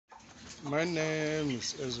My name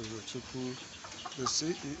is Ezorochukwu, the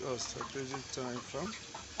CEO of Strategic Time Farm. You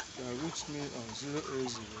can reach me on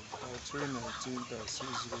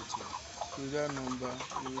 080-319-602. With that number,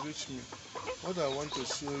 you will reach me. What I want to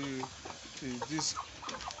show you is this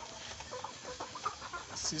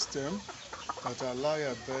system that allow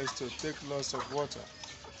your birds to take lots of water.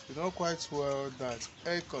 You know quite well that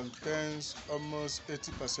egg contains almost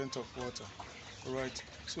 80% of water. Alright,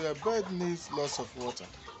 so your bird needs lots of water.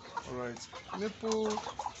 Alright, nipple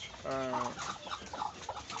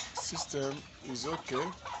system is okay,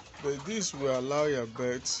 but this will allow your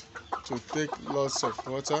birds to take lots of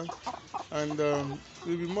water, and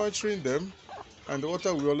we'll be monitoring them, and the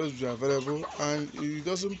water will always be available, and it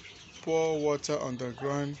doesn't pour water on the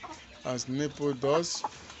ground as nipple does.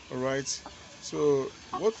 All right, so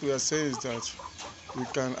what we are saying is that we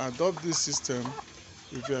can adopt this system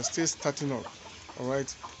if you are still starting up. All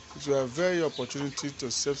right, it will have very opportunity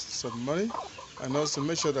to save some money and also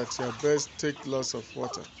make sure that your birds take lots of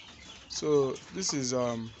water. So this is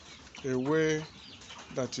a way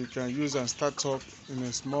that you can use and start up in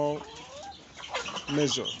a small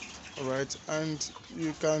measure. All right, and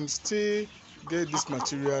you can still get these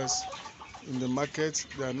materials in the market.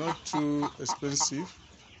 They are not too expensive.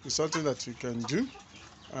 It's something that you can do,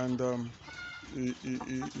 and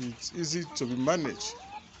it's easy to be managed.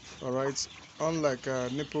 All right, unlike a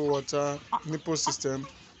nipple system,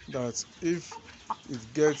 that if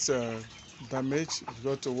it gets damaged, you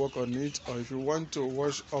got to work on it, or if you want to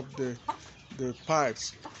wash up the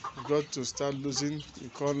pipes, you got to start losing, you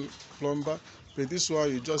call plumber. But this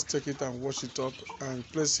one, you just take it and wash it up and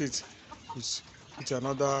place it with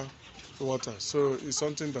another water. So it's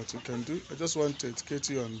something that you can do. I just want to educate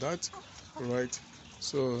you on that. Right,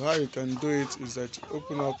 so how you can do it is that you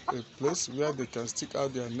open up a place where they can stick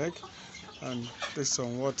out their neck and take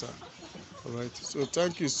some water. All right, so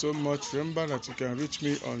thank you so much. Remember that you can reach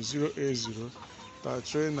me on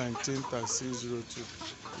 080-319-602.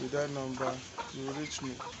 With that number, you will reach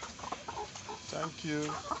me. Thank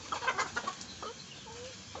you.